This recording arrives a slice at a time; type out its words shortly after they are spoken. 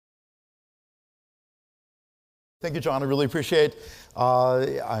Thank you, John. I really appreciate it.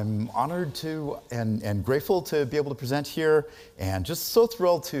 I'm honored to and grateful to be able to present here, and just so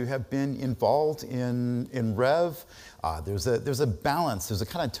thrilled to have been involved in Rev. There's a balance, there's a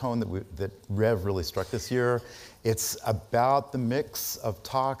kind of tone that Rev really struck this year. It's about the mix of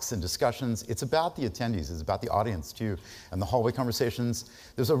talks and discussions. It's about the attendees. It's about the audience, too, and the hallway conversations.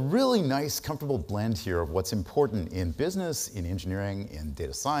 There's a really nice, comfortable blend here of what's important in business, in engineering, in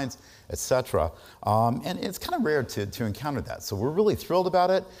data science, et cetera. And it's kind of rare to encounter that. So we're really thrilled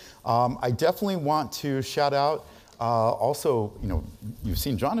about it. I definitely want to shout out also, you've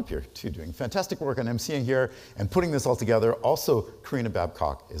seen John up here, too, doing fantastic work on emceeing here and putting this all together. Also, Karina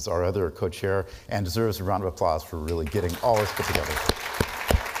Babcock is our other co-chair and deserves a round of applause for really getting all this put together.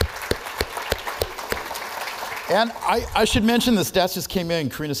 And I should mention, the stats just came in,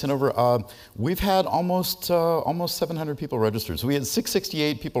 Karina sent over. We've had almost 700 people registered. So we had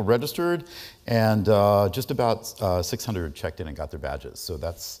 668 people registered, and just about 600 checked in and got their badges. So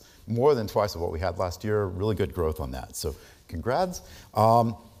that's more than twice of what we had last year. Really good growth on that. So congrats.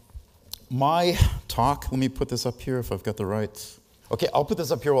 My talk, let me put this up here if I've got the right. Okay, I'll put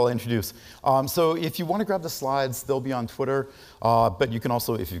this up here while I introduce. So if you want to grab the slides, they'll be on Twitter. But you can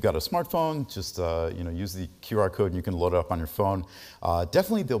also, if you've got a smartphone, just use the QR code and you can load it up on your phone.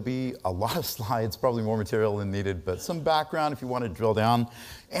 Definitely there'll be a lot of slides, probably more material than needed, but some background if you want to drill down,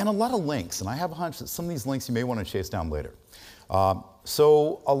 and a lot of links. And I have a hunch that some of these links you may want to chase down later.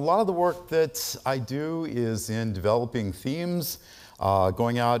 So a lot of the work that I do is in developing themes,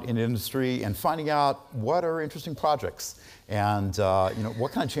 going out in industry and finding out what are interesting projects and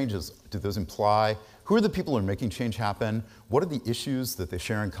what kind of changes do those imply, who are the people who are making change happen, what are the issues that they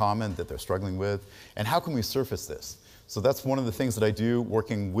share in common that they're struggling with, and how can we surface this? So that's one of the things that I do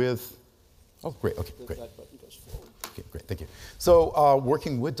working with, oh great, okay, great. Okay, great, thank you. So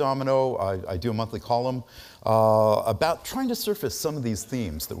working with Domino, I do a monthly column about trying to surface some of these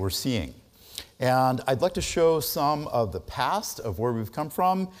themes that we're seeing. And I'd like to show some of the past of where we've come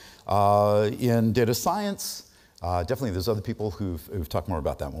from in data science. Definitely there's other people who've talked more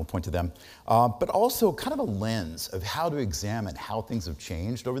about that, and we'll point to them. But also kind of a lens of how to examine how things have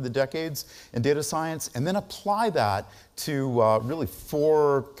changed over the decades in data science, and then apply that to really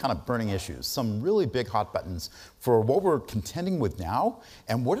 4 kind of burning issues, some really big hot buttons for what we're contending with now,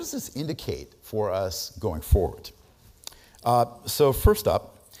 and what does this indicate for us going forward. So first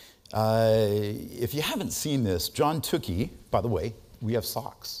up, if you haven't seen this, John Tukey, by the way, we have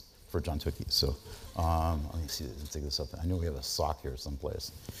socks for John Tukey. So let me see, let's take this up. I know we have a sock here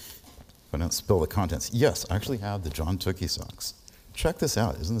someplace. If I don't spill the contents. Yes, I actually have the John Tukey socks. Check this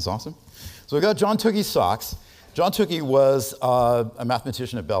out, isn't this awesome? So we got John Tukey socks. John Tukey was a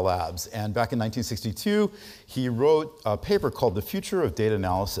mathematician at Bell Labs, and back in 1962, he wrote a paper called The Future of Data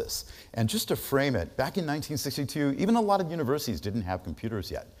Analysis. And just to frame it, back in 1962, even a lot of universities didn't have computers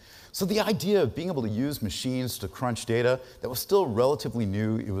yet. So the idea of being able to use machines to crunch data that was still relatively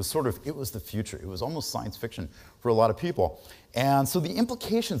new, it was the future. It was almost science fiction for a lot of people. And so the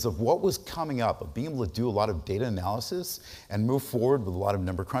implications of what was coming up, of being able to do a lot of data analysis and move forward with a lot of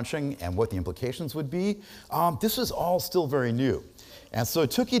number crunching and what the implications would be, this was all still very new. And so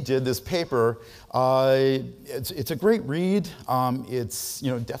Tukey did this paper. It's a great read. It's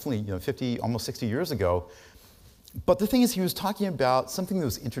definitely 50, almost 60 years ago. But the thing is, he was talking about something that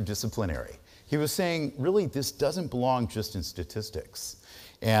was interdisciplinary. He was saying, really, this doesn't belong just in statistics.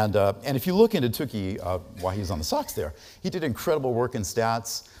 And if you look into Tukey, while he was on the socks there, he did incredible work in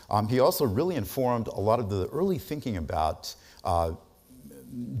stats. He also really informed a lot of the early thinking about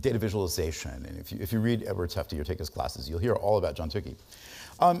data visualization. And if you read Edward Hefty or take his classes, you'll hear all about John Tukey.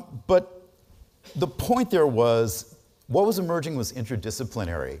 But the point there was, what was emerging was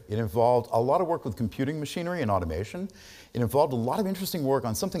interdisciplinary. It involved a lot of work with computing machinery and automation. It involved a lot of interesting work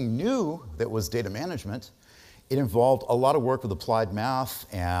on something new that was data management. It involved a lot of work with applied math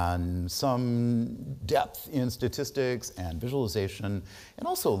and some depth in statistics and visualization, and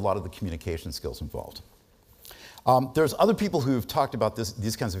also a lot of the communication skills involved. There's other people who've talked about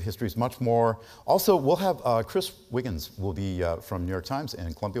these kinds of histories much more. Also, we'll have Chris Wiggins will be from New York Times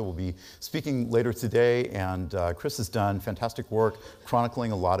and Columbia will be speaking later today. And Chris has done fantastic work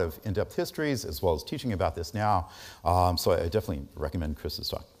chronicling a lot of in-depth histories as well as teaching about this now. So I definitely recommend Chris's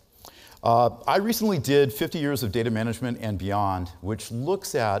talk. I recently did 50 years of data management and beyond, which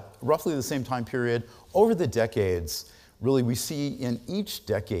looks at roughly the same time period over the decades. Really, we see in each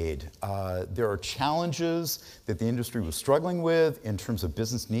decade, there are challenges that the industry was struggling with in terms of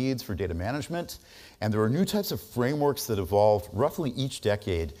business needs for data management. And there are new types of frameworks that evolved roughly each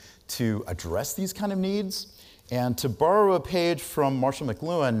decade to address these kind of needs. And to borrow a page from Marshall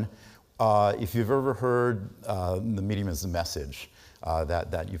McLuhan, if you've ever heard the medium is the message,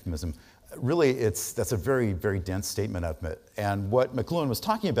 that euphemism, really that's a very, very dense statement of it. And what McLuhan was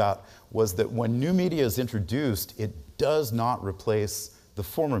talking about was that when new media is introduced, it does not replace the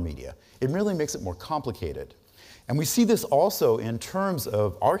former media. It really makes it more complicated. And we see this also in terms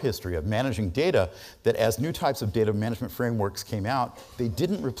of our history of managing data, that as new types of data management frameworks came out, they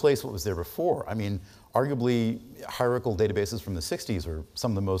didn't replace what was there before. I mean, arguably, hierarchical databases from the 60s are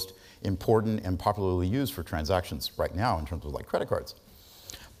some of the most important and popularly used for transactions right now in terms of like credit cards.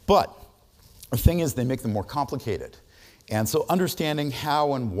 But the thing is, they make them more complicated. And so understanding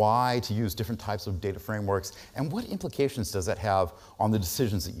how and why to use different types of data frameworks and what implications does that have on the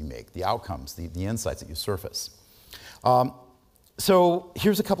decisions that you make, the outcomes, the insights that you surface. So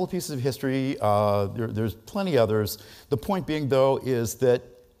here's a couple of pieces of history. There's plenty others. The point being, though, is that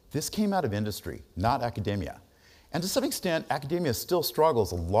this came out of industry, not academia. And to some extent, academia still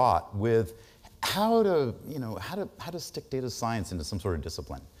struggles a lot with how to stick data science into some sort of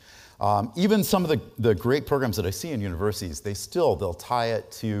discipline. Even some of the great programs that I see in universities, they'll tie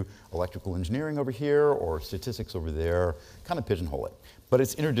it to electrical engineering over here or statistics over there, kind of pigeonhole it. But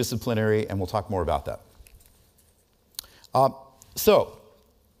it's interdisciplinary, and we'll talk more about that. So,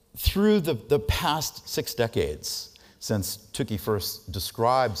 through the past 6 decades, since Tukey first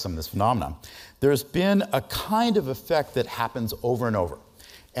described some of this phenomenon, there's been a kind of effect that happens over and over.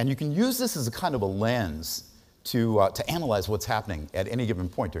 And you can use this as a kind of a lens to analyze what's happening at any given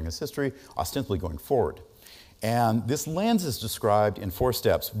point during its history, ostensibly going forward. And this lens is described in 4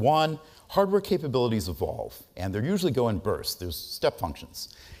 steps. 1, hardware capabilities evolve, and they usually go in bursts. There's step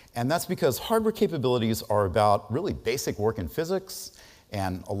functions. And that's because hardware capabilities are about really basic work in physics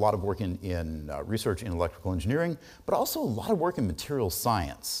and a lot of work in research in electrical engineering, but also a lot of work in material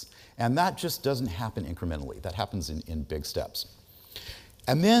science. And that just doesn't happen incrementally. That happens in big steps.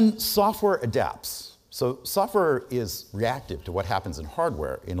 And then software adapts. So software is reactive to what happens in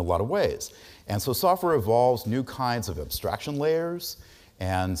hardware in a lot of ways. And so software evolves new kinds of abstraction layers.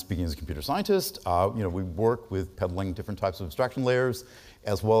 And speaking as a computer scientist, we work with peddling different types of abstraction layers,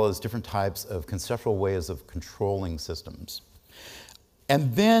 as well as different types of conceptual ways of controlling systems.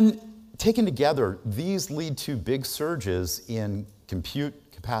 And then, taken together, these lead to big surges in compute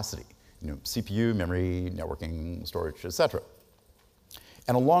capacity, CPU, memory, networking, storage, etc.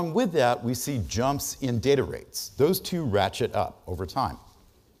 And along with that, we see jumps in data rates. Those two ratchet up over time.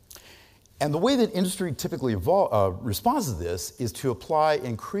 And the way that industry typically responds to this is to apply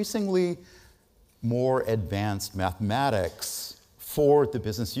increasingly more advanced mathematics for the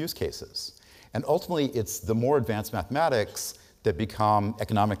business use cases. And ultimately, it's the more advanced mathematics that become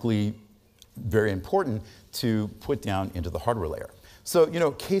economically very important to put down into the hardware layer.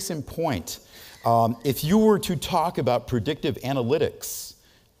 So, case in point, if you were to talk about predictive analytics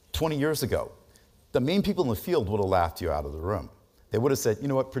 20 years ago, the main people in the field would have laughed you out of the room. They would have said, you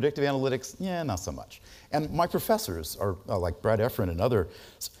know what, predictive analytics, yeah, not so much. And my professors, are like Brad Efron and others,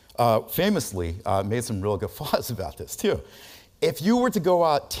 famously made some real guffaws about this too. If you were to go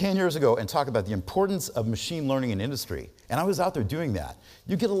out 10 years ago and talk about the importance of machine learning in industry, and I was out there doing that,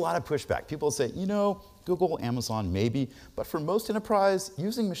 you get a lot of pushback. People say, Google, Amazon, maybe, but for most enterprise,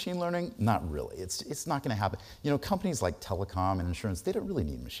 using machine learning, not really. It's not going to happen. Companies like telecom and insurance, they don't really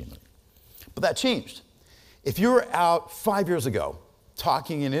need machine learning. But that changed. If you were out 5 years ago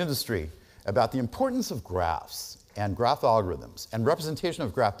talking in industry about the importance of graphs and graph algorithms and representation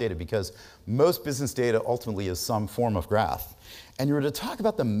of graph data, because most business data ultimately is some form of graph, and you were to talk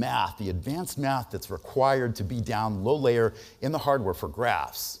about the math, the advanced math that's required to be down low layer in the hardware for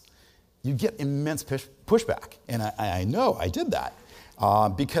graphs, you get immense pushback. And I know I did that.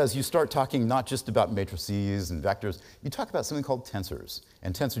 Because you start talking not just about matrices and vectors, you talk about something called tensors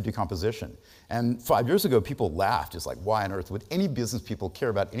and tensor decomposition. And 5 years ago, people laughed. It's like, why on earth would any business people care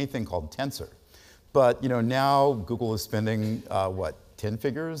about anything called tensor? But now Google is spending, 10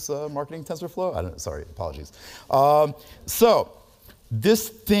 figures marketing TensorFlow? Sorry, apologies. So this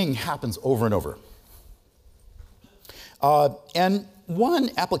thing happens over and over. And one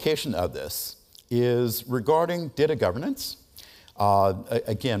application of this is regarding data governance.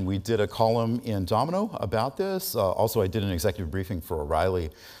 Again, we did a column in Domino about this. Also, I did an executive briefing for O'Reilly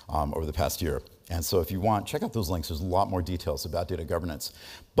over the past year. And so if you want, check out those links. There's a lot more details about data governance.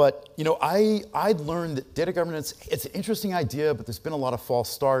 But I'd learned that data governance, it's an interesting idea, but there's been a lot of false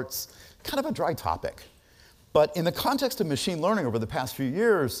starts, kind of a dry topic. But in the context of machine learning over the past few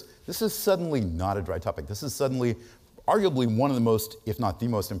years, this is suddenly not a dry topic. This is suddenly arguably one of the most, if not the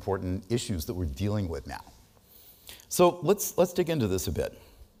most important issues that we're dealing with now. So let's dig into this a bit.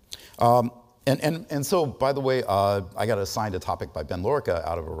 And so, by the way, I got assigned a topic by Ben Lorica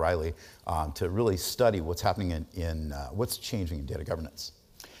out of O'Reilly to really study what's happening in what's changing in data governance.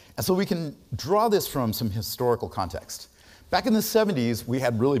 And so we can draw this from some historical context. Back in the 70s, we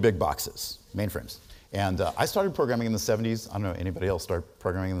had really big boxes, mainframes. And I started programming in the 70s. I don't know, anybody else start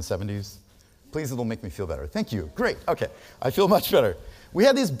programming in the 70s? Please, it'll make me feel better. Thank you. Great. OK. I feel much better. We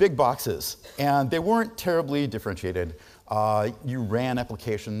had these big boxes, and they weren't terribly differentiated. You ran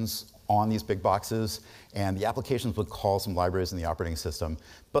applications on these big boxes, and the applications would call some libraries in the operating system.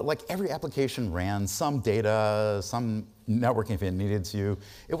 But like every application ran some data, some networking if it needed to.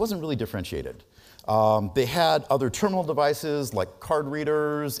 It wasn't really differentiated. They had other terminal devices like card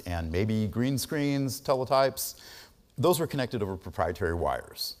readers and maybe green screens, teletypes. Those were connected over proprietary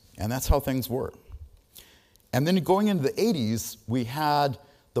wires. And that's how things were. And then going into the 80s, we had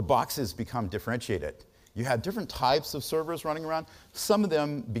the boxes become differentiated. You had different types of servers running around. Some of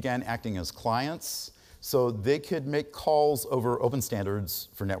them began acting as clients, so they could make calls over open standards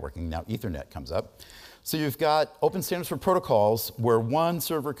for networking. Now Ethernet comes up. So you've got open standards for protocols where one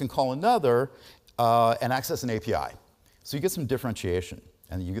server can call another and access an API. So you get some differentiation,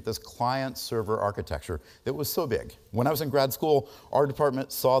 and you get this client-server architecture that was so big. When I was in grad school, our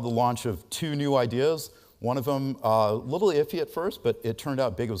department saw the launch of 2 new ideas. One of them a little iffy at first, but it turned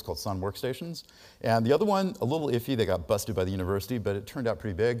out big. It was called Sun Workstations. And the other one, a little iffy. They got busted by the university, but it turned out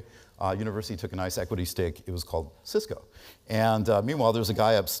pretty big. University took a nice equity stake. It was called Cisco. And meanwhile, there was a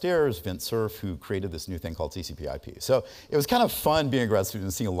guy upstairs, Vint Cerf, who created this new thing called TCP/IP. So it was kind of fun being a grad student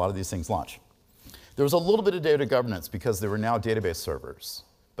and seeing a lot of these things launch. There was a little bit of data governance because there were now database servers,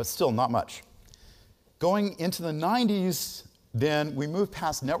 but still not much. Going into the 90s, then we moved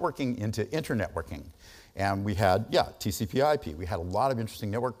past networking into internetworking. And we had, yeah, TCP/IP. We had a lot of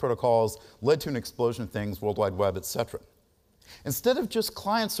interesting network protocols, led to an explosion of things, World Wide Web, et cetera. Instead of just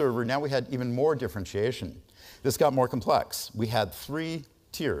client-server, now we had even more differentiation. This got more complex. We had 3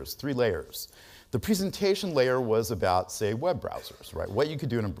 tiers, 3 layers. The presentation layer was about, say, web browsers, right? What you could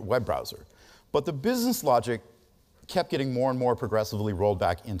do in a web browser. But the business logic kept getting more and more progressively rolled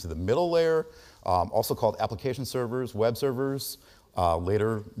back into the middle layer, also called application servers, web servers,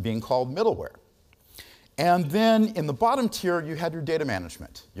 later being called middleware. And then in the bottom tier, you had your data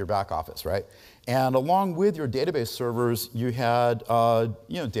management, your back office, right? And along with your database servers, you had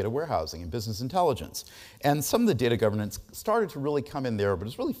data warehousing and business intelligence. And some of the data governance started to really come in there, but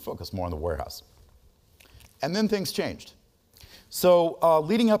it's really focused more on the warehouse. And then things changed. So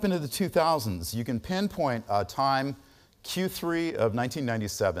leading up into the 2000s, you can pinpoint a time, Q3 of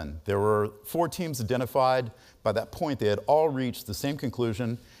 1997. There were 4 teams identified. By that point, they had all reached the same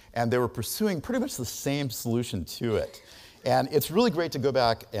conclusion, and they were pursuing pretty much the same solution to it. And it's really great to go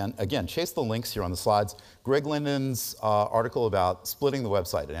back and, again, chase the links here on the slides. Greg Linden's article about splitting the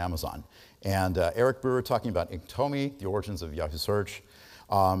website at Amazon, and Eric Brewer talking about Inktomi, the origins of Yahoo Search.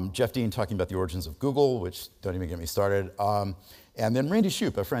 Jeff Dean talking about the origins of Google, which don't even get me started. And then Randy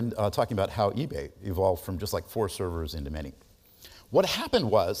Shoup, a friend, talking about how eBay evolved from just like 4 servers into many. What happened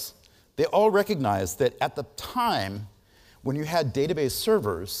was they all recognized that at the time, when you had database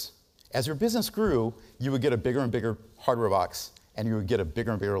servers, as your business grew, you would get a bigger and bigger hardware box, and you would get a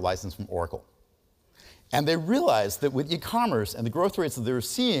bigger and bigger license from Oracle. And they realized that with e-commerce and the growth rates that they were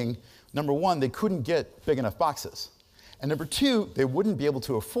seeing, number 1, they couldn't get big enough boxes. And number 2, they wouldn't be able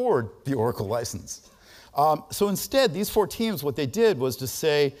to afford the Oracle license. So instead, these 4 teams, what they did was to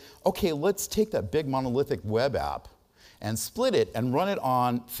say, OK, let's take that big monolithic web app and split it and run it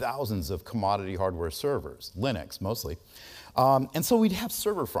on thousands of commodity hardware servers, Linux mostly. And so we'd have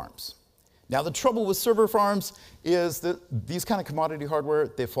server farms. Now, the trouble with server farms is that these kind of commodity hardware,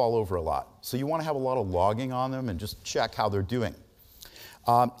 they fall over a lot. So you want to have a lot of logging on them and just check how they're doing.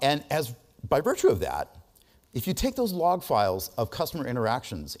 And by virtue of that, if you take those log files of customer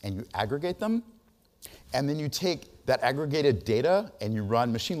interactions and you aggregate them, and then you take that aggregated data and you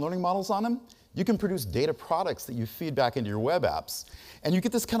run machine learning models on them, you can produce data products that you feed back into your web apps. And you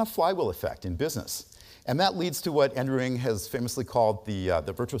get this kind of flywheel effect in business. And that leads to what Andrew Ng has famously called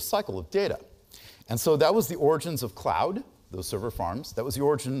the virtuous cycle of data. And so that was the origins of cloud, those server farms. That was the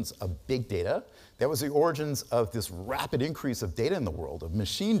origins of big data. That was the origins of this rapid increase of data in the world, of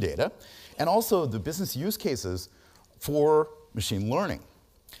machine data, and also the business use cases for machine learning.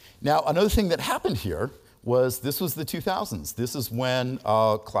 Now, another thing that happened here was this was the 2000s. This is when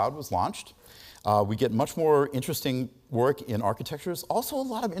cloud was launched. We get much more interesting work in architectures, also a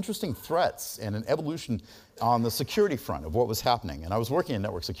lot of interesting threats and an evolution on the security front of what was happening. And I was working in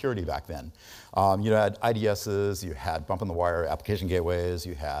network security back then. You had IDSs, you had bump-in-the-wire application gateways,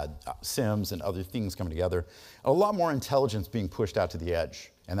 you had SIMs and other things coming together. A lot more intelligence being pushed out to the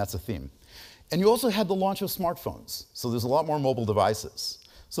edge, and that's a theme. And you also had the launch of smartphones. So there's a lot more mobile devices.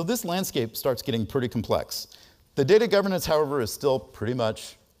 So this landscape starts getting pretty complex. The data governance, however, is still pretty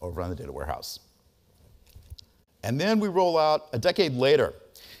much over on the data warehouse. And then we roll out a decade later.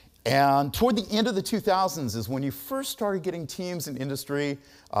 And toward the end of the 2000s is when you first started getting teams in industry,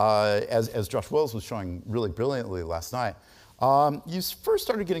 as Josh Wells was showing really brilliantly last night. You first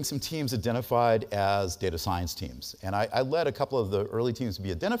started getting some teams identified as data science teams. And I led a couple of the early teams to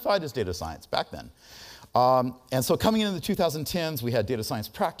be identified as data science back then. And so coming into the 2010s, we had data science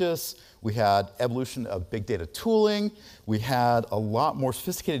practice, we had evolution of big data tooling, we had a lot more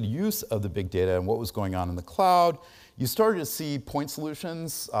sophisticated use of the big data and what was going on in the cloud. You started to see point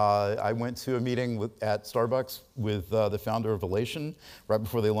solutions. I went to a meeting at Starbucks with the founder of Elation right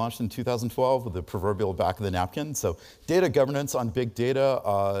before they launched in 2012 with the proverbial back of the napkin. So data governance on big data,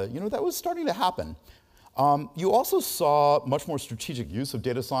 that was starting to happen. You also saw much more strategic use of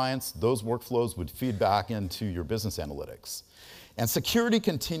data science. Those workflows would feed back into your business analytics. And security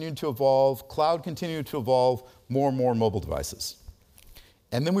continued to evolve, cloud continued to evolve, more and more mobile devices.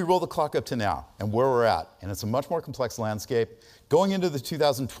 And then we roll the clock up to now and where we're at. And it's a much more complex landscape. Going into the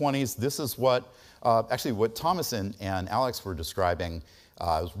 2020s, this is what, actually what Thomas and Alex were describing. It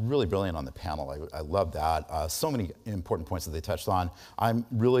was really brilliant on the panel. I love that. So many important points that they touched on.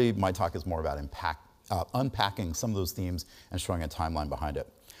 My talk is more about unpacking some of those themes and showing a timeline behind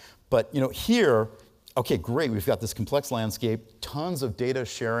it. But here, okay, great, we've got this complex landscape, tons of data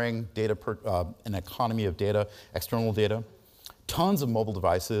sharing, an economy of data, external data. Tons of mobile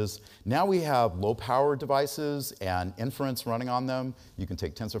devices. Now we have low-power devices and inference running on them. You can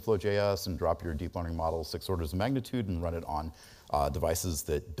take TensorFlow.js and drop your deep learning model 6 orders of magnitude and run it on devices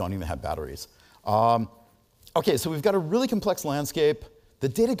that don't even have batteries. Okay, so we've got a really complex landscape. The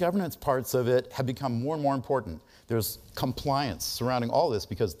data governance parts of it have become more and more important. There's compliance surrounding all this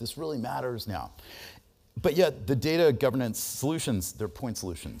because this really matters now. But yet, the data governance solutions, they're point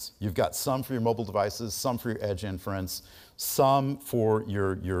solutions. You've got some for your mobile devices, some for your edge inference, some for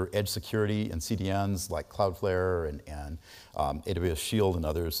your edge security and CDNs like Cloudflare and AWS Shield and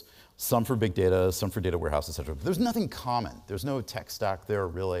others, some for big data, some for data warehouse, et cetera. But there's nothing common. There's no tech stack there,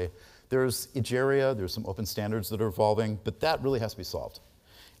 really. There's Egeria, there's some open standards that are evolving, but that really has to be solved.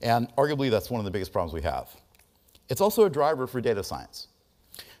 And arguably, that's one of the biggest problems we have. It's also a driver for data science.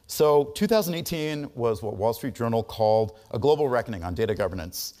 So 2018 was what Wall Street Journal called a global reckoning on data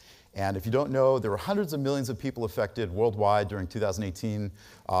governance. And if you don't know, there were hundreds of millions of people affected worldwide during 2018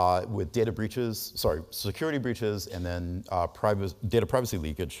 with data breaches, security breaches, and then data privacy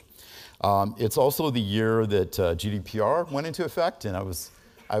leakage. It's also the year that GDPR went into effect, and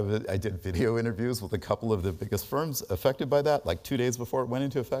I did video interviews with a couple of the biggest firms affected by that, like 2 days before it went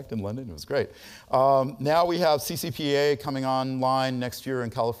into effect in London. It was great. Now we have CCPA coming online next year in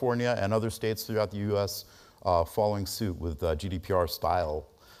California and other states throughout the US following suit with GDPR style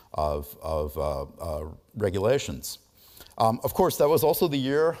of regulations. Of course, that was also the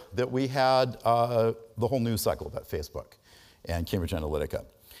year that we had the whole news cycle about Facebook and Cambridge Analytica.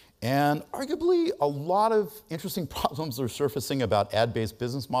 And arguably, a lot of interesting problems are surfacing about ad-based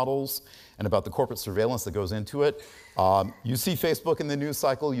business models and about the corporate surveillance that goes into it. You see Facebook in the news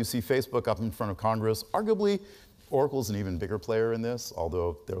cycle. You see Facebook up in front of Congress. Arguably, Oracle's an even bigger player in this,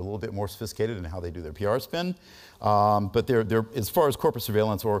 although they're a little bit more sophisticated in how they do their PR spin. But as far as corporate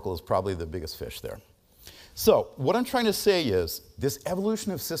surveillance, Oracle is probably the biggest fish there. So what I'm trying to say is this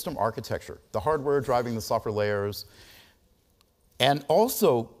evolution of system architecture, the hardware driving the software layers, and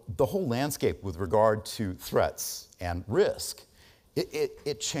also the whole landscape with regard to threats and risk,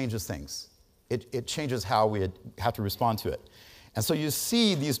 it changes things. It changes how we have to respond to it. And so you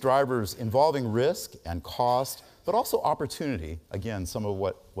see these drivers involving risk and cost, but also opportunity. Again, some of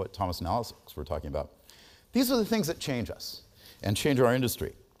what Thomas and Alex were talking about. These are the things that change us and change our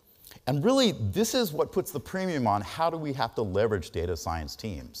industry. And really, this is what puts the premium on how do we have to leverage data science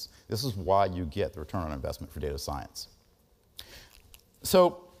teams. This is why you get the return on investment for data science.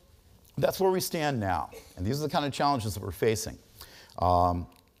 So that's where we stand now. And these are the kind of challenges that we're facing.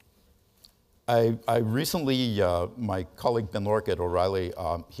 I recently, my colleague Ben Lorick at O'Reilly,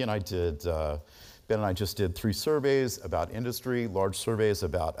 Ben and I just did 3 surveys about industry, large surveys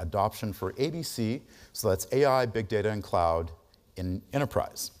about adoption for ABC. So that's AI, big data, and cloud in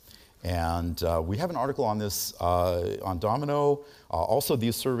enterprise. And we have an article on this on Domino. Also,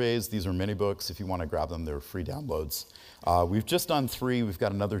 these surveys, these are mini books. If you want to grab them, they're free downloads. We've just done 3. We've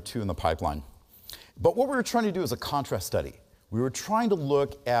got another 2 in the pipeline. But what we were trying to do is a contrast study. We were trying to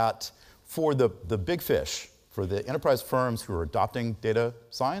look at, for the big fish, for the enterprise firms who are adopting data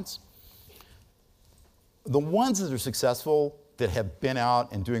science, the ones that are successful, that have been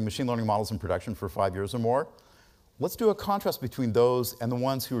out and doing machine learning models in production for 5 years or more. Let's do a contrast between those and the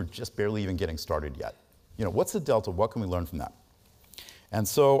ones who are just barely even getting started yet. You know, what's the delta? What can we learn from that? And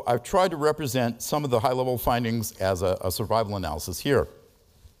so I've tried to represent some of the high-level findings as a survival analysis here.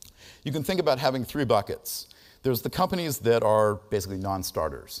 You can think about having 3 buckets. There's the companies that are basically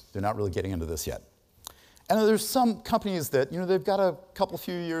non-starters. They're not really getting into this yet. And then there's some companies that, you know, they've got a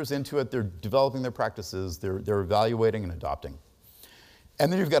few years into it, they're developing their practices, they're evaluating and adopting.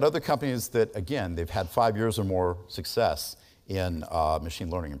 And then you've got other companies that, again, they've had 5 years or more success in machine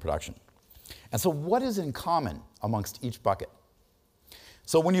learning in production. And so what is in common amongst each bucket?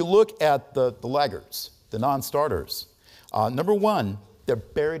 So when you look at the laggards, the non-starters, number one, they're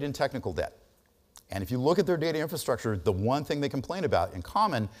buried in technical debt. And if you look at their data infrastructure, the one thing they complain about in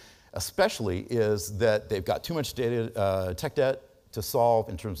common, especially, is that they've got too much data, tech debt to solve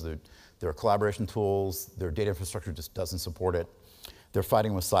in terms of their collaboration tools. Their data infrastructure just doesn't support it. They're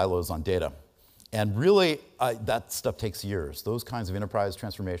fighting with silos on data. And really, that stuff takes years. Those kinds of enterprise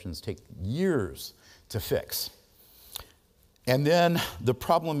transformations take years to fix. And then the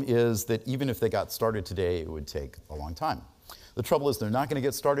problem is that even if they got started today, it would take a long time. The trouble is they're not going to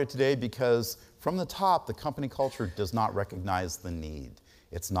get started today because from the top, the company culture does not recognize the need.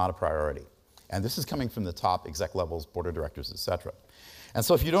 It's not a priority. And this is coming from the top exec levels, board of directors, et cetera. And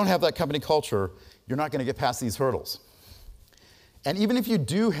so if you don't have that company culture, you're not going to get past these hurdles. And even if you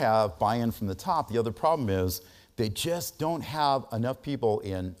do have buy-in from the top, the other problem is they just don't have enough people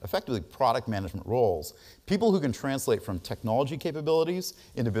in effectively product management roles, people who can translate from technology capabilities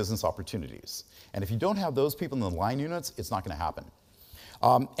into business opportunities. And if you don't have those people in the line units, it's not going to happen.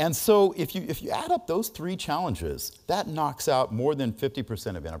 And so if you add up those 3 challenges, that knocks out more than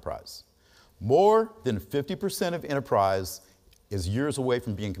 50% of enterprise. More than 50% of enterprise is years away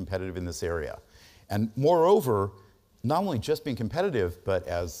from being competitive in this area. And moreover, not only just being competitive, but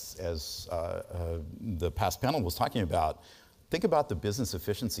as the past panel was talking about, think about the business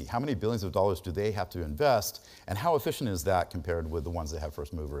efficiency. How many billions of dollars do they have to invest, and how efficient is that compared with the ones that have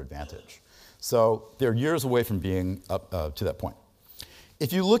first mover advantage? So they're years away from being up to that point.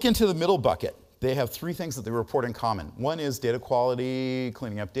 If you look into the middle bucket, they have 3 things that they report in common. One is data quality,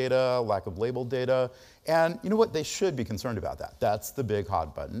 cleaning up data, lack of labeled data, and you know what? They should be concerned about that. That's the big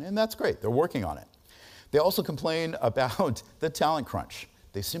hot button, and that's great. They're working on it. They also complain about the talent crunch.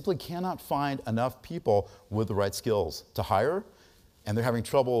 They simply cannot find enough people with the right skills to hire, and they're having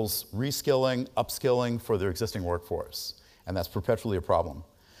troubles reskilling, upskilling for their existing workforce, and that's perpetually a problem.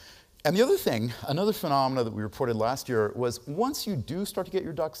 And the other thing, another phenomenon that we reported last year was once you do start to get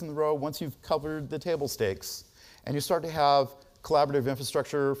your ducks in the row, once you've covered the table stakes, and you start to have collaborative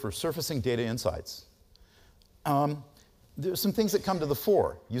infrastructure for surfacing data insights, there's some things that come to the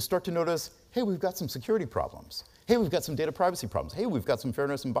fore. You start to notice, hey, we've got some security problems. Hey, we've got some data privacy problems. Hey, we've got some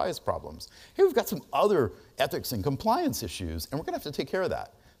fairness and bias problems. Hey, we've got some other ethics and compliance issues, and we're going to have to take care of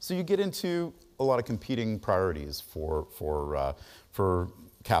that. So you get into a lot of competing priorities for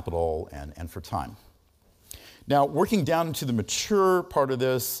capital and for time. Now, working down into the mature part of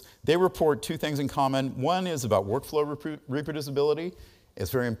this, they report 2 things in common. One is about workflow reproducibility.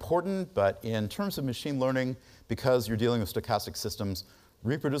 It's very important, but in terms of machine learning, because you're dealing with stochastic systems,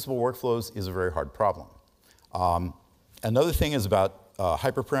 reproducible workflows is a very hard problem. Another thing is about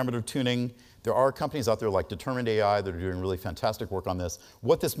hyperparameter tuning. There are companies out there like Determined AI that are doing really fantastic work on this.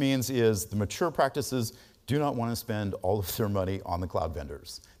 What this means is the mature practices do not want to spend all of their money on the cloud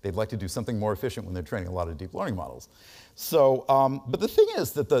vendors. They'd like to do something more efficient when they're training a lot of deep learning models. So, but the thing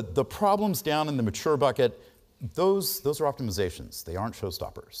is that the problems down in the mature bucket, those are optimizations. They aren't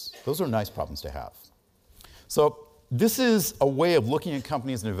showstoppers. Those are nice problems to have. So this is a way of looking at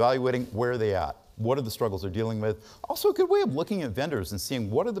companies and evaluating where they're at. What are the struggles they're dealing with? Also a good way of looking at vendors and seeing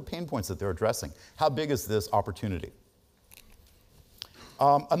what are the pain points that they're addressing. How big is this opportunity?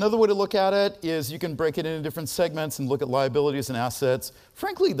 Another way to look at it is you can break it into different segments and look at liabilities and assets.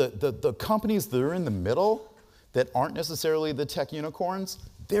 Frankly, the companies that are in the middle that aren't necessarily the tech unicorns,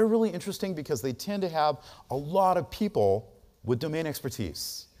 they're really interesting because they tend to have a lot of people with domain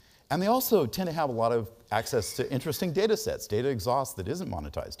expertise. And they also tend to have a lot of access to interesting data sets, data exhaust that isn't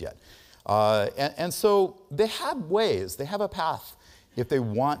monetized yet. And so they have ways, they have a path if they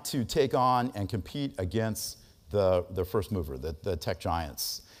want to take on and compete against the first mover, the tech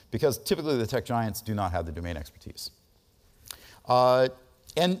giants, because typically the tech giants do not have the domain expertise.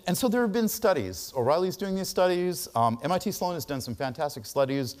 And so there have been studies. O'Reilly's doing these studies. MIT Sloan has done some fantastic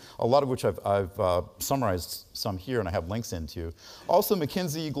studies, a lot of which I've summarized some here and I have links into. Also,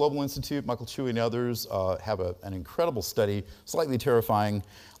 McKinsey, Global Institute, Michael Chewy and others have an incredible study, slightly terrifying.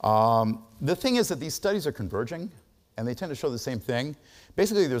 The thing is that these studies are converging and they tend to show the same thing.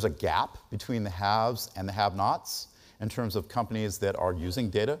 Basically, there's a gap between the haves and the have-nots in terms of companies that are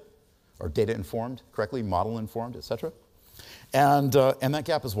using data, or data-informed correctly, model-informed, et cetera. And that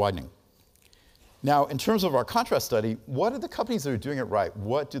gap is widening. Now, in terms of our contrast study, what are the companies that are doing it right?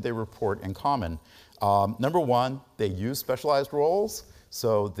 What do they report in common? Number one, they use specialized roles.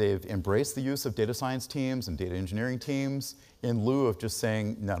 So they've embraced the use of data science teams and data engineering teams in lieu of just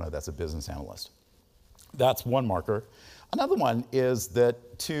saying, no, that's a business analyst. That's one marker. Another one is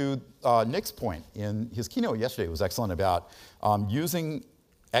that, to Nick's point in his keynote yesterday, was excellent about using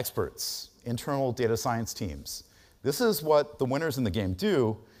experts, internal data science teams. This is what the winners in the game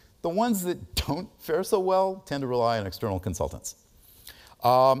do. The ones that don't fare so well tend to rely on external consultants.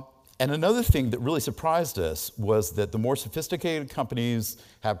 And another thing that really surprised us was that the more sophisticated companies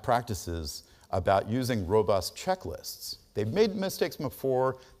have practices about using robust checklists. They've made mistakes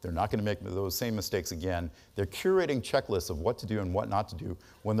before. They're not going to make those same mistakes again. They're curating checklists of what to do and what not to do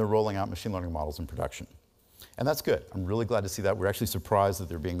when they're rolling out machine learning models in production. And that's good. I'm really glad to see that. We're actually surprised that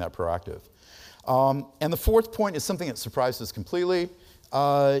they're being that proactive. And the fourth point is something that surprised us completely.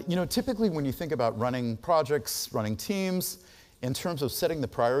 Typically when you think about running projects, running teams, in terms of setting the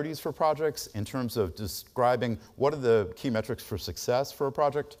priorities for projects, in terms of describing what are the key metrics for success for a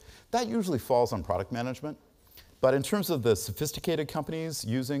project, that usually falls on product management. But in terms of the sophisticated companies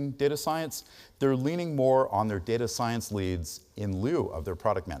using data science, they're leaning more on their data science leads in lieu of their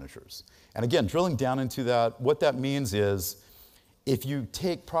product managers. And again, drilling down into that, what that means is if you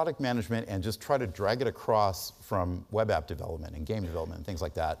take product management and just try to drag it across from web app development and game development and things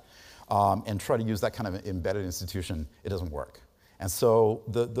like that, and try to use that kind of embedded institution, it doesn't work. And so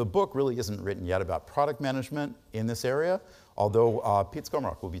the book really isn't written yet about product management in this area, although Pete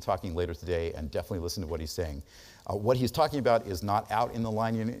Skomrock will be talking later today, and definitely listen to what he's saying. What he's talking about is not out in the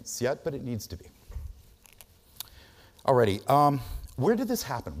line units yet, but it needs to be. Alrighty, where did this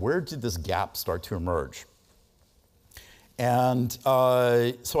happen? Where did this gap start to emerge? And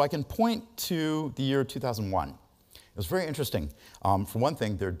so I can point to the year 2001. It was very interesting. For one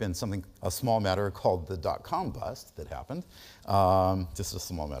thing, there had been a small matter called the dot-com bust that happened. Just a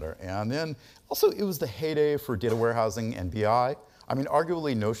small matter. And then also it was the heyday for data warehousing and BI. I mean,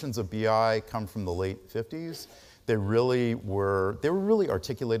 arguably notions of BI come from the late 50s. They were really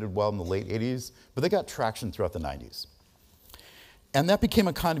articulated well in the late 80s, but they got traction throughout the 90s. And that became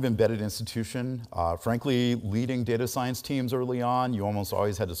a kind of embedded institution. Frankly, leading data science teams early on, you almost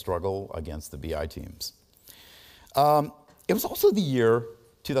always had to struggle against the BI teams. It was also the year,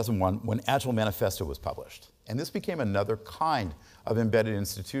 2001, when Agile Manifesto was published. And this became another kind of embedded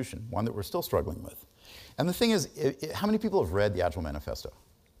institution, one that we're still struggling with. And the thing is, how many people have read the Agile Manifesto?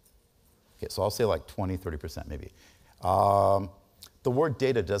 Okay, so I'll say like 20, 30% maybe. The word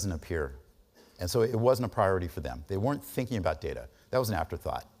data doesn't appear. And so it wasn't a priority for them. They weren't thinking about data. That was an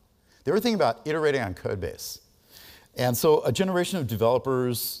afterthought. They were thinking about iterating on code base. And so a generation of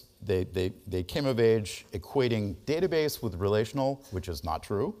developers, they came of age equating database with relational, which is not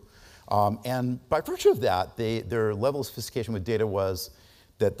true. And by virtue of that, their level of sophistication with data was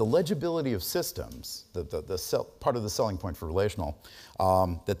that the legibility of systems, part of the selling point for relational,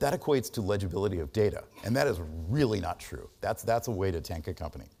 that equates to legibility of data. And that is really not true. That's a way to tank a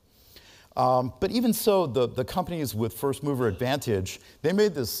company. But even so, the companies with first mover advantage, they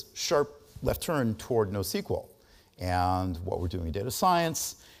made this sharp left turn toward NoSQL. And what we're doing in data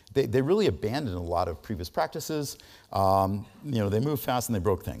science, they really abandoned a lot of previous practices. They moved fast and they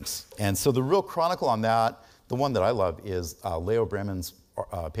broke things. And so the real chronicle on that, the one that I love, is Leo Bremen's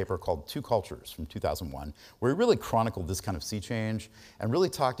paper called Two Cultures from 2001, where he really chronicled this kind of sea change and really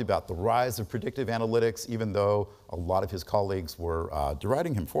talked about the rise of predictive analytics, even though a lot of his colleagues were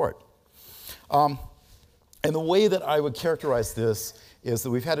deriding him for it. And the way that I would characterize this is that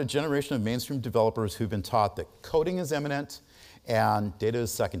we've had a generation of mainstream developers who've been taught that coding is eminent and data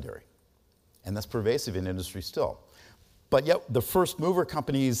is secondary. And that's pervasive in industry still. But yet the first mover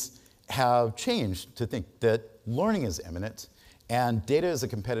companies have changed to think that learning is eminent and data is a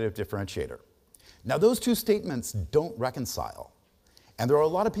competitive differentiator. Now those two statements don't reconcile. And there are a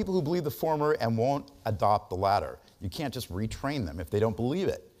lot of people who believe the former and won't adopt the latter. You can't just retrain them if they don't believe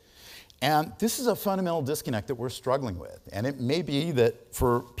it. And this is a fundamental disconnect that we're struggling with. And it may be that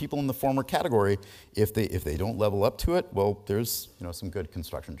for people in the former category, if they don't level up to it, well, there's some good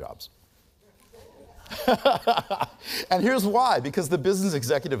construction jobs. And here's why, because the business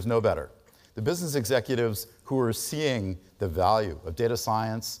executives know better. The business executives who are seeing the value of data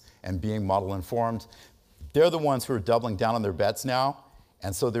science and being model informed, they're the ones who are doubling down on their bets now.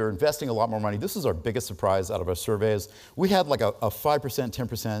 And so they're investing a lot more money. This is our biggest surprise out of our surveys. We had like a 5%,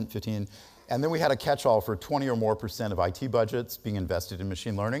 10%, 15, And then we had a catch-all for 20 or more % of IT budgets being invested in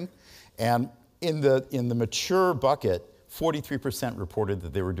machine learning. And in the mature bucket, 43% reported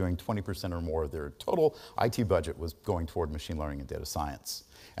that they were doing 20% or more of their total IT budget was going toward machine learning and data science.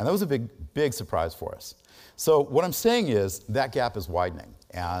 And that was a big surprise for us. So what I'm saying is that gap is widening.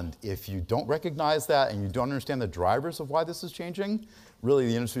 And if you don't recognize that and you don't understand the drivers of why this is changing, really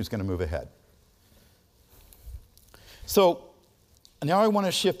the industry is going to move ahead. So now I want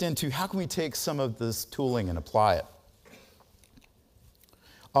to shift into how can we take some of this tooling and apply it.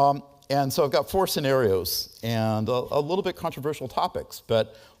 And so I've got 4 scenarios and a little bit controversial topics,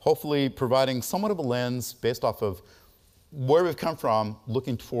 but hopefully providing somewhat of a lens based off of where we've come from,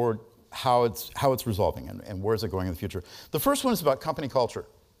 looking toward how it's resolving and where is it going in the future. The first one is about company culture.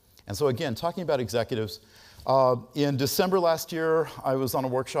 And so again, talking about executives, in December last year, I was on a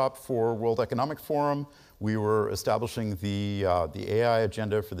workshop for World Economic Forum. We were establishing the AI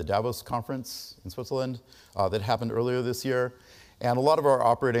agenda for the Davos conference in Switzerland that happened earlier this year. And a lot of our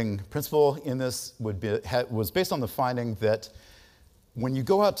operating principle in this was based on the finding that when you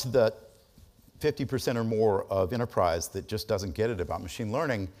go out to the 50% or more of enterprise that just doesn't get it about machine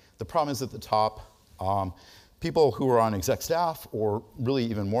learning, the problem is at the top. People who are on exec staff, or really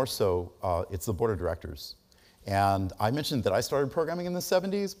even more so, it's the board of directors. And I mentioned that I started programming in the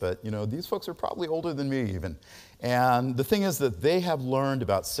 70s, but these folks are probably older than me even. And the thing is that they have learned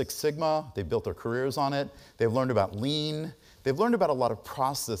about Six Sigma, they've built their careers on it, they've learned about lean, they've learned about a lot of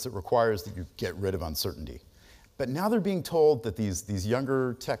process that requires that you get rid of uncertainty. But now they're being told that these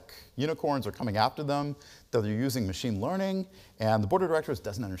younger tech unicorns are coming after them, that they're using machine learning, and the board of directors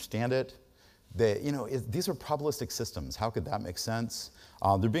doesn't understand it. These are probabilistic systems. How could that make sense?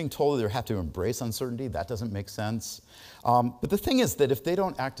 They're being told that they have to embrace uncertainty. That doesn't make sense. But the thing is that if they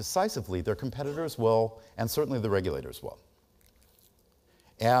don't act decisively, their competitors will, and certainly the regulators will.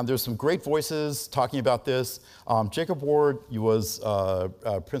 And there's some great voices talking about this. Jacob Ward, he was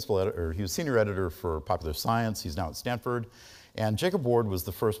principal editor, he was senior editor for Popular Science. He's now at Stanford. And Jacob Ward was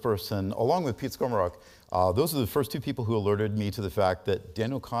the first person, along with Pete Skomorok, those are the first 2 people who alerted me to the fact that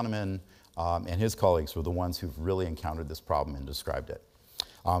Daniel Kahneman and his colleagues were the ones who've really encountered this problem and described it.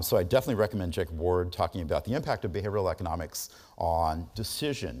 So I definitely recommend Jacob Ward talking about the impact of behavioral economics on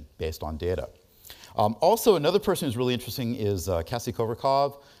decision based on data. Also, another person who's really interesting is Cassie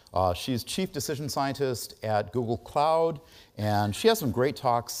Kovrikov. She's chief decision scientist at Google Cloud, and she has some great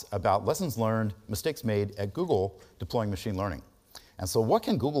talks about lessons learned, mistakes made at Google deploying machine learning. And so what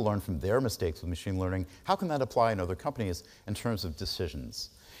can Google learn from their mistakes with machine learning? How can that apply in other companies in terms of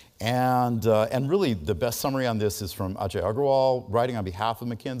decisions? And really, the best summary on this is from Ajay Agrawal, writing on behalf of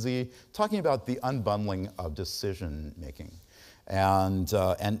McKinsey, talking about the unbundling of decision making. And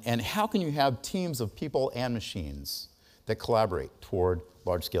how can you have teams of people and machines that collaborate toward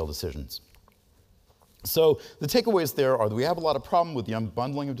large-scale decisions? So the takeaways there are that we have a lot of problem with the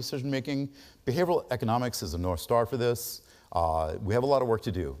unbundling of decision-making. Behavioral economics is a North Star for this. We have a lot of work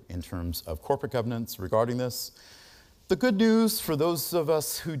to do in terms of corporate governance regarding this. The good news for those of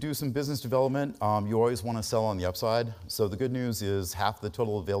us who do some business development, you always want to sell on the upside. So the good news is half the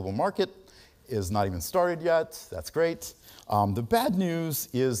total available market is not even started yet. That's great. The bad news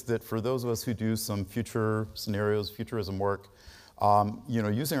is that for those of us who do some future scenarios, futurism work,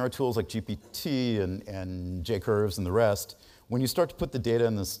 using our tools like GPT and J-curves and the rest, when you start to put the data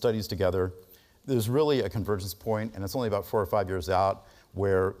and the studies together, there's really a convergence point, and it's only about 4 or 5 years out,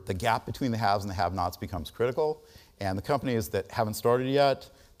 where the gap between the haves and the have-nots becomes critical. And the companies that haven't started yet,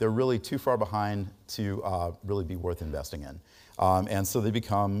 they're really too far behind to really be worth investing in. And so they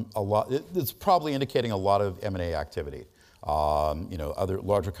become a lot, it's probably indicating a lot of M&A activity. Other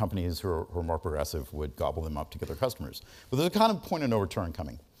larger companies who are more progressive would gobble them up to get their customers. But there's a kind of point of no return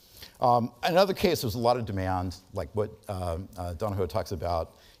coming. Another case, there's a lot of demand, like what Donahoe talks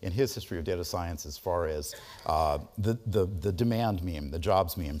about in his history of data science as far as the demand meme, the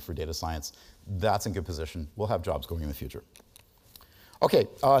jobs meme for data science. That's in good position. We'll have jobs going in the future. Okay,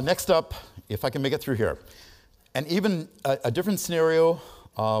 next up, if I can make it through here. And even a different scenario,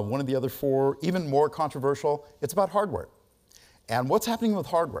 one of the other 4, even more controversial, it's about hardware. And what's happening with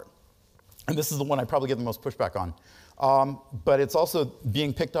hardware? And this is the one I probably get the most pushback on. But it's also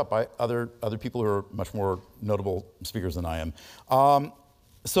being picked up by other people who are much more notable speakers than I am.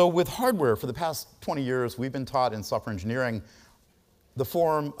 So with hardware, for the past 20 years, we've been taught in software engineering, the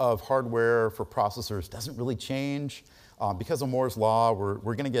form of hardware for processors doesn't really change. Because of Moore's law,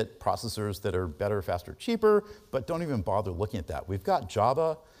 we're going to get processors that are better, faster, cheaper, but don't even bother looking at that. We've got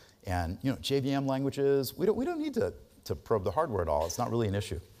Java and JVM languages. We don't need to probe the hardware at all. It's not really an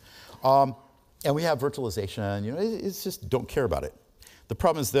issue. And we have virtualization. It's just don't care about it. The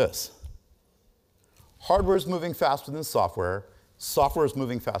problem is this. Hardware is moving faster than software. Software is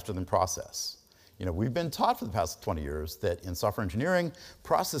moving faster than process. You know, we've been taught for the past 20 years that in software engineering,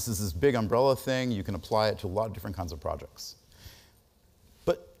 process is this big umbrella thing. You can apply it to a lot of different kinds of projects.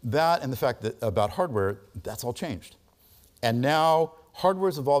 But that and the fact that about hardware, that's all changed. And now hardware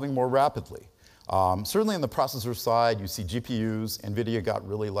is evolving more rapidly. Certainly on the processor side, you see GPUs. NVIDIA got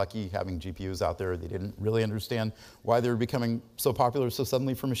really lucky having GPUs out there. They didn't really understand why they were becoming so popular so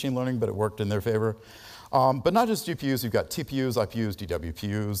suddenly for machine learning, but it worked in their favor. But not just GPUs, you've got TPUs, IPUs,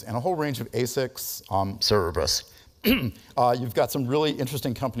 DWPUs, and a whole range of ASICs, server bus. You've got some really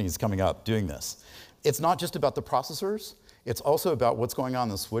interesting companies coming up doing this. It's not just about the processors. It's also about what's going on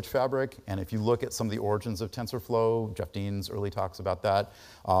in the switch fabric. And if you look at some of the origins of TensorFlow, Jeff Dean's early talks about that,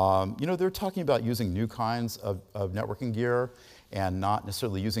 you know, they're talking about using new kinds of networking gear and not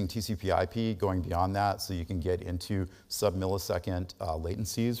necessarily using TCP/IP, going beyond that, so you can get into sub-millisecond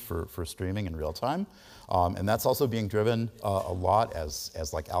latencies for streaming in real time. And that's also being driven a lot,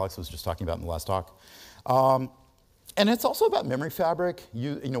 as like Alex was just talking about in the last talk. And it's also about memory fabric.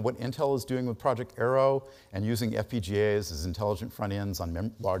 You know what Intel is doing with Project Arrow and using FPGAs as intelligent front ends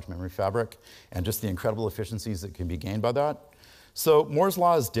on large memory fabric, and just the incredible efficiencies that can be gained by that. So Moore's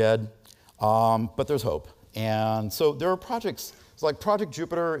Law is dead, but there's hope. And so there are projects, so like Project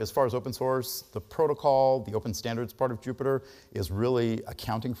Jupyter, as far as open source, the protocol, the open standards part of Jupyter is really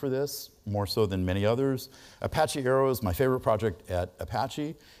accounting for this, more so than many others. Apache Arrow is my favorite project at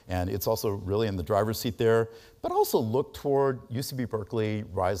Apache, and it's also really in the driver's seat there. But also look toward UCB Berkeley,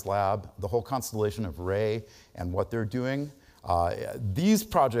 Rise Lab, the whole constellation of Ray and what they're doing. These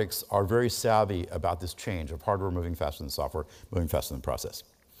projects are very savvy about this change of hardware moving faster than software, moving faster than process.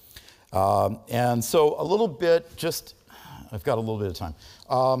 And so a little bit, just, I've got a little bit of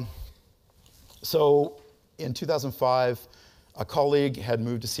time. So in 2005, a colleague had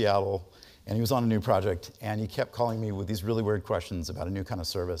moved to Seattle, and he was on a new project, and he kept calling me with these really weird questions about a new kind of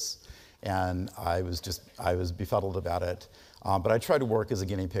service. And I was befuddled about it. But I tried to work as a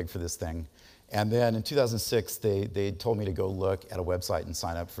guinea pig for this thing. And then in 2006, they told me to go look at a website and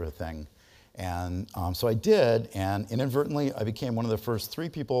sign up for a thing. And so I did, and inadvertently, I became one of the first 3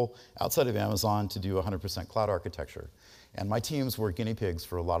 people outside of Amazon to do 100% cloud architecture. And my teams were guinea pigs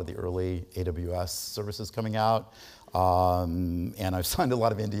for a lot of the early AWS services coming out. And I've signed a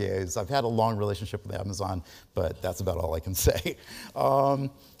lot of NDAs. I've had a long relationship with Amazon, but that's about all I can say. Roll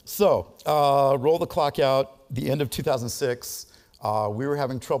the clock out, the end of 2006, we were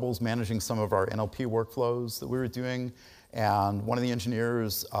having troubles managing some of our NLP workflows that we were doing. And one of the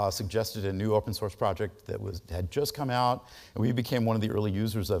engineers suggested a new open source project that had just come out, and we became one of the early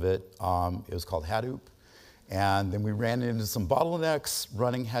users of it. It was called Hadoop. And then we ran into some bottlenecks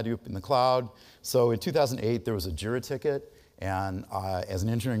running Hadoop in the cloud. So in 2008, there was a Jira ticket. And as an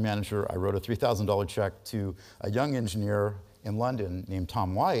engineering manager, I wrote a $3,000 check to a young engineer in London named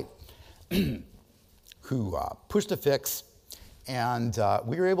Tom White, who pushed a fix. And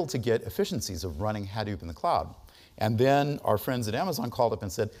we were able to get efficiencies of running Hadoop in the cloud. And then our friends at Amazon called up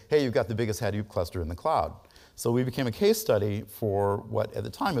and said, hey, you've got the biggest Hadoop cluster in the cloud. So we became a case study for what at the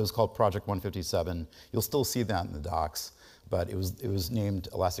time it was called Project 157. You'll still see that in the docs, but it was named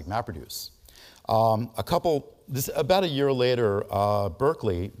Elastic MapReduce. About a year later,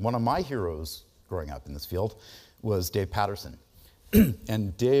 Berkeley, one of my heroes growing up in this field, was Dave Patterson.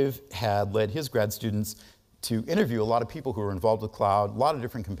 And Dave had led his grad students to interview a lot of people who were involved with cloud, a lot of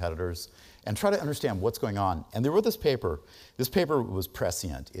different competitors, and try to understand what's going on. And they wrote this paper. This paper was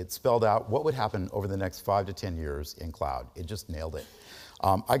prescient. It spelled out what would happen over the next 5 to 10 years in cloud. It just nailed it.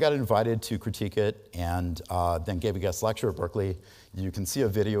 I got invited to critique it, and then gave a guest lecture at Berkeley. You can see a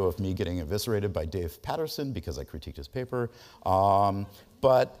video of me getting eviscerated by Dave Patterson because I critiqued his paper.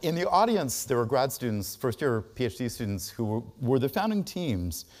 But in the audience, there were grad students, first-year PhD students, who were the founding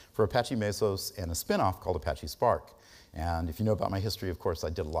teams for Apache Mesos and a spinoff called Apache Spark. And if you know about my history, of course, I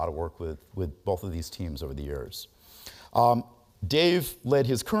did a lot of work with both of these teams over the years. Dave led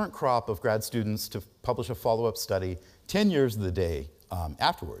his current crop of grad students to publish a follow-up study 10 years of the day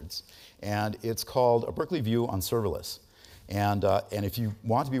afterwards. And it's called A Berkeley View on Serverless. And if you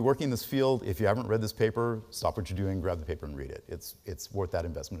want to be working in this field, if you haven't read this paper, stop what you're doing, grab the paper and read it. It's worth that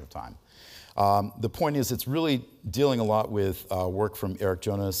investment of time. The point is, it's really dealing a lot with work from Eric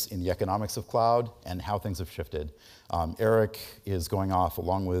Jonas in the economics of cloud and how things have shifted. Eric is going off,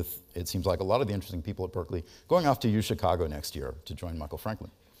 along with, it seems like, a lot of the interesting people at Berkeley, going off to UChicago next year to join Michael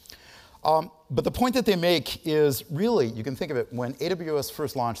Franklin. But the point that they make is really, you can think of it, when AWS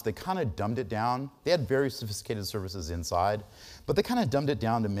first launched, they kind of dumbed it down. They had very sophisticated services inside, but they kind of dumbed it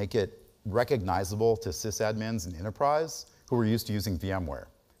down to make it recognizable to sysadmins and enterprise who were used to using VMware.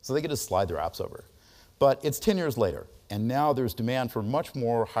 So they could just slide their apps over. But it's 10 years later, and now there's demand for much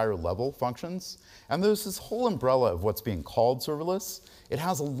more higher level functions. And there's this whole umbrella of what's being called serverless. It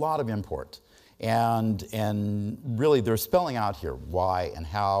has a lot of import. And really, they're spelling out here why and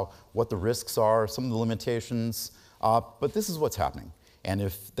how, what the risks are, some of the limitations. But this is what's happening. And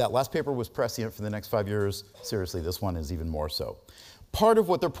if that last paper was prescient for the next 5 years, seriously, this one is even more so. Part of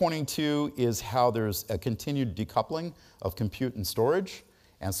what they're pointing to is how there's a continued decoupling of compute and storage.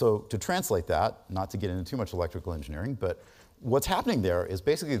 And so to translate that, not to get into too much electrical engineering, but what's happening there is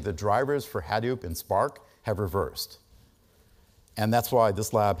basically the drivers for Hadoop and Spark have reversed. And that's why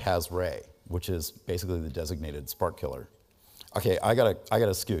this lab has Ray, which is basically the designated Spark killer. Okay, I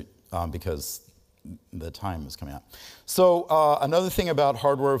gotta scoot because the time is coming out. So another thing about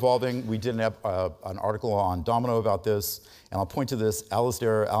hardware evolving, we did an article on Domino about this, and I'll point to this,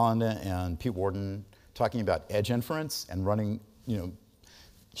 Alasdair Allen and Pete Warden talking about edge inference and running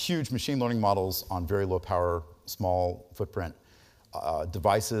huge machine learning models on very low power, small footprint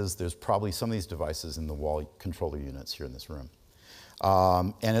devices. There's probably some of these devices in the wall controller units here in this room.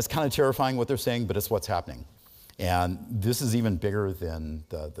 And it's kind of terrifying what they're saying, but it's what's happening. And this is even bigger than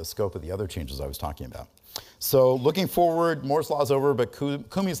the scope of the other changes I was talking about. So looking forward, Moore's law is over, but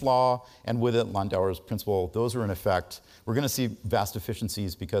Kumi's law and with it Landauer's principle, those are in effect. We're going to see vast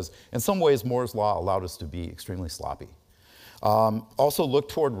efficiencies because in some ways Moore's law allowed us to be extremely sloppy. Also look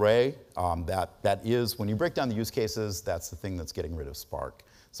toward Ray. That is, when you break down the use cases, that's the thing that's getting rid of Spark.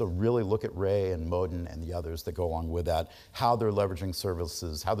 So really look at Ray and Modin and the others that go along with that, how they're leveraging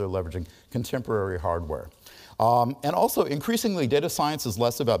services, how they're leveraging contemporary hardware. And also, increasingly, data science is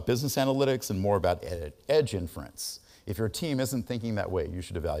less about business analytics and more about edge inference. If your team isn't thinking that way, you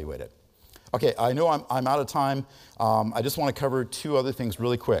should evaluate it. Okay, I know I'm out of time. I just want to cover two other things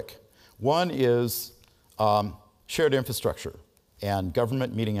really quick. One is shared infrastructure and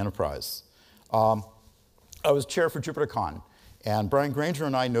government meeting enterprise. I was chair for JupyterCon, and Brian Granger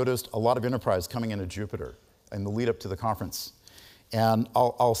and I noticed a lot of enterprise coming into Jupyter in the lead up to the conference. And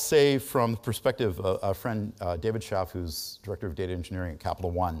I'll say from the perspective of a friend, David Schaff, who's director of data engineering at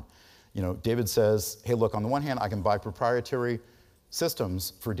Capital One, David says, hey, look, on the one hand, I can buy proprietary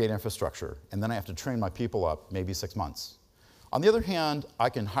systems for data infrastructure, and then I have to train my people up, maybe 6 months. On the other hand, I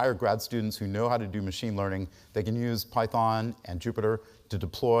can hire grad students who know how to do machine learning. They can use Python and Jupyter to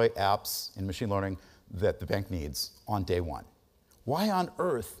deploy apps in machine learning that the bank needs on day one. Why on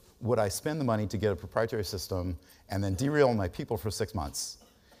earth would I spend the money to get a proprietary system and then derail my people for 6 months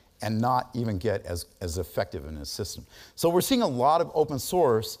and not even get as effective in a system? So we're seeing a lot of open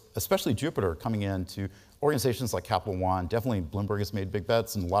source, especially Jupyter, coming into organizations like Capital One. Definitely Bloomberg has made big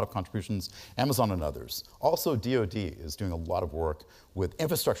bets and a lot of contributions, Amazon and others. Also DoD is doing a lot of work with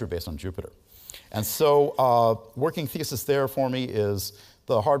infrastructure based on Jupyter. And so working thesis there for me is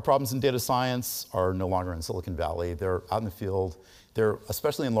the hard problems in data science are no longer in Silicon Valley. They're out in the field. They're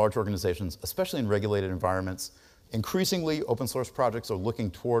especially in large organizations, especially in regulated environments. Increasingly, open source projects are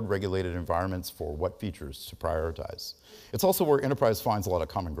looking toward regulated environments for what features to prioritize. It's also where enterprise finds a lot of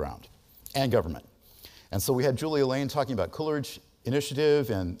common ground, and government. And so we had Julia Lane talking about Coleridge Initiative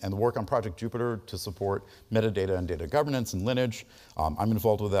and the work on Project Jupyter to support metadata and data governance and lineage. I'm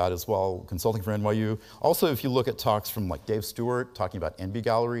involved with that as well, consulting for NYU. Also, if you look at talks from like Dave Stewart talking about NB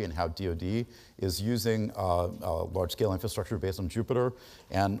Gallery and how DoD is using large-scale infrastructure based on Jupyter,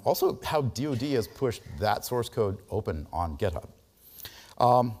 and also how DoD has pushed that source code open on GitHub.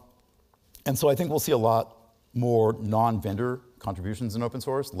 And so I think we'll see a lot more non-vendor contributions in open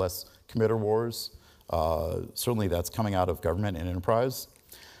source, less committer wars. Certainly that's coming out of government and enterprise.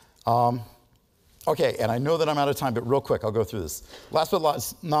 Okay, and I know that I'm out of time, but real quick, I'll go through this. Last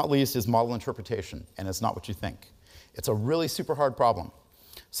but not least is model interpretation, and it's not what you think. It's a really super hard problem.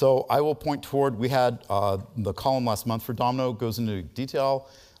 So I will point toward, we had the column last month for Domino goes into detail.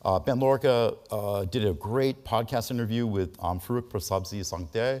 Ben Lorca did a great podcast interview with Farouk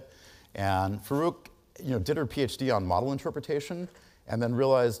Prasabzi-Sangde, and Farouk did her PhD on model interpretation, and then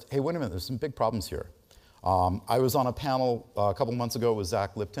realized, hey, wait a minute, there's some big problems here. I was on a panel a couple months ago with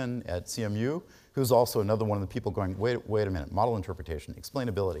Zach Lipton at CMU, who's also another one of the people going, wait a minute, model interpretation,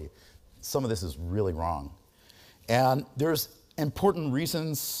 explainability, some of this is really wrong. And there's important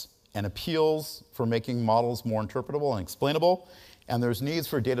reasons and appeals for making models more interpretable and explainable, and there's needs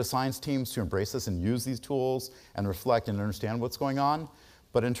for data science teams to embrace this and use these tools and reflect and understand what's going on.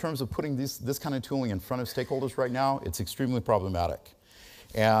 But in terms of putting this kind of tooling in front of stakeholders right now, it's extremely problematic.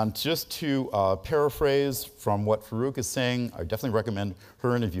 And just to paraphrase from what Farouk is saying, I definitely recommend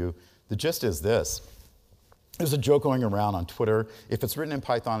her interview. The gist is this. There's a joke going around on Twitter. If it's written in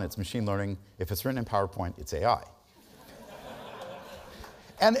Python, it's machine learning. If it's written in PowerPoint, it's AI.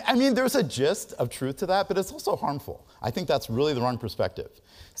 And I mean, there's a gist of truth to that, but it's also harmful. I think that's really the wrong perspective.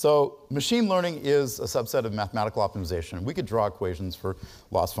 So machine learning is a subset of mathematical optimization. We could draw equations for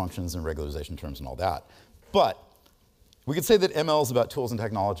loss functions and regularization terms and all that. But we could say that ML is about tools and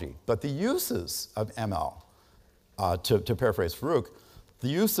technology. But the uses of ML, to paraphrase Farouk, the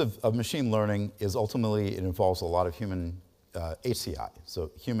use of machine learning is ultimately, it involves a lot of human HCI, so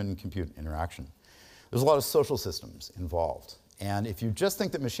human-compute interaction. There's a lot of social systems involved. And if you just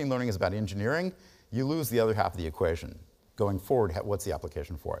think that machine learning is about engineering, you lose the other half of the equation. Going forward, what's the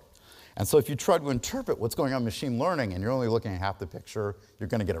application for it? And so if you try to interpret what's going on in machine learning and you're only looking at half the picture, you're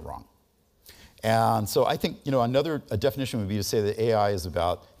going to get it wrong. And so I think another definition would be to say that AI is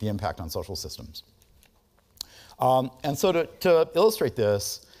about the impact on social systems. And so to illustrate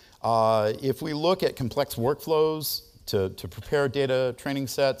this, if we look at complex workflows to prepare data training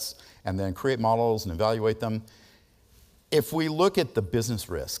sets and then create models and evaluate them, if we look at the business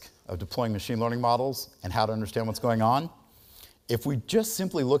risk of deploying machine learning models and how to understand what's going on, if we just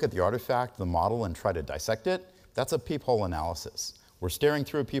simply look at the artifact, the model, and try to dissect it, that's a peephole analysis. We're staring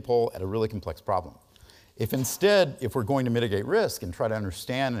through a peephole at a really complex problem. If instead, if we're going to mitigate risk and try to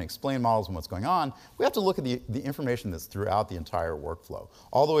understand and explain models and what's going on, we have to look at the information that's throughout the entire workflow,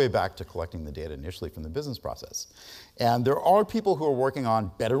 all the way back to collecting the data initially from the business process. And there are people who are working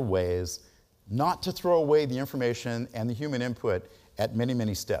on better ways not to throw away the information and the human input at many,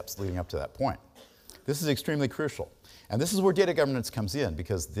 many steps leading up to that point. This is extremely crucial. And this is where data governance comes in,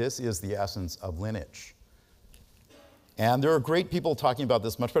 because this is the essence of lineage. And there are great people talking about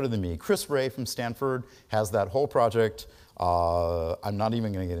this much better than me. Chris Ray from Stanford has that whole project. I'm not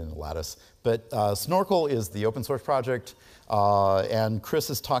even going to get into Lattice. But Snorkel is the open source project. And Chris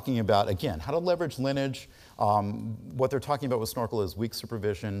is talking about, again, how to leverage lineage. What they're talking about with Snorkel is weak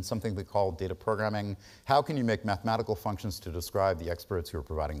supervision, something they call data programming. How can you make mathematical functions to describe the experts who are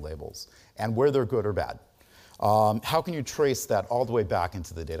providing labels, and where they're good or bad? How can you trace that all the way back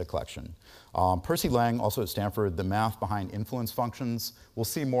into the data collection? Percy Lang, also at Stanford, the math behind influence functions. We'll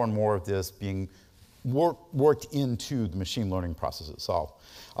see more and more of this being worked into the machine learning process itself.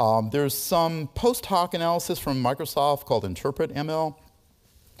 There's some post hoc analysis from Microsoft called Interpret ML,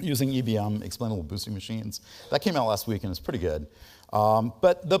 using EBM, explainable boosting machines. That came out last week and it's pretty good.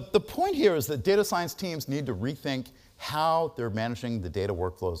 But the point here is that data science teams need to rethink how they're managing the data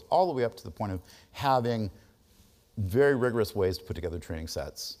workflows all the way up to the point of having very rigorous ways to put together training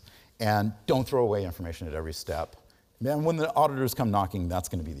sets. And don't throw away information at every step. And when the auditors come knocking, that's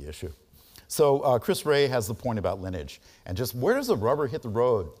going to be the issue. So Chris Ray has the point about lineage. And just where does the rubber hit the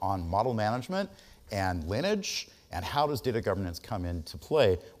road on model management and lineage? And how does data governance come into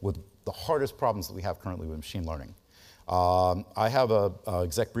play with the hardest problems that we have currently with machine learning? I have an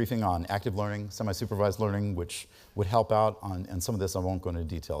exec briefing on active learning, semi-supervised learning, which would help out on some of this. I won't go into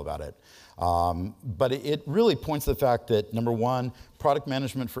detail about it. But it really points to the fact that, number one, product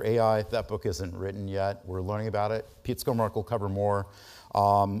management for AI, that book isn't written yet. We're learning about it. Pete Skomark will cover more.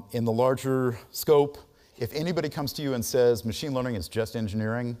 In the larger scope, if anybody comes to you and says machine learning is just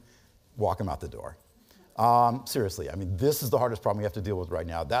engineering, walk them out the door. Seriously, I mean, this is the hardest problem we have to deal with right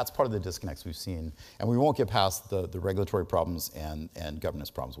now. That's part of the disconnects we've seen, and we won't get past the regulatory problems and governance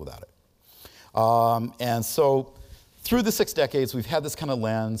problems without it. And so through the 6 decades, we've had this kind of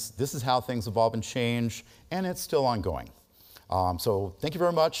lens. This is how things evolve and change, and it's still ongoing. So thank you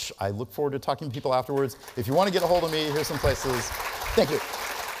very much. I look forward to talking to people afterwards. If you want to get a hold of me, here's some places. Thank you.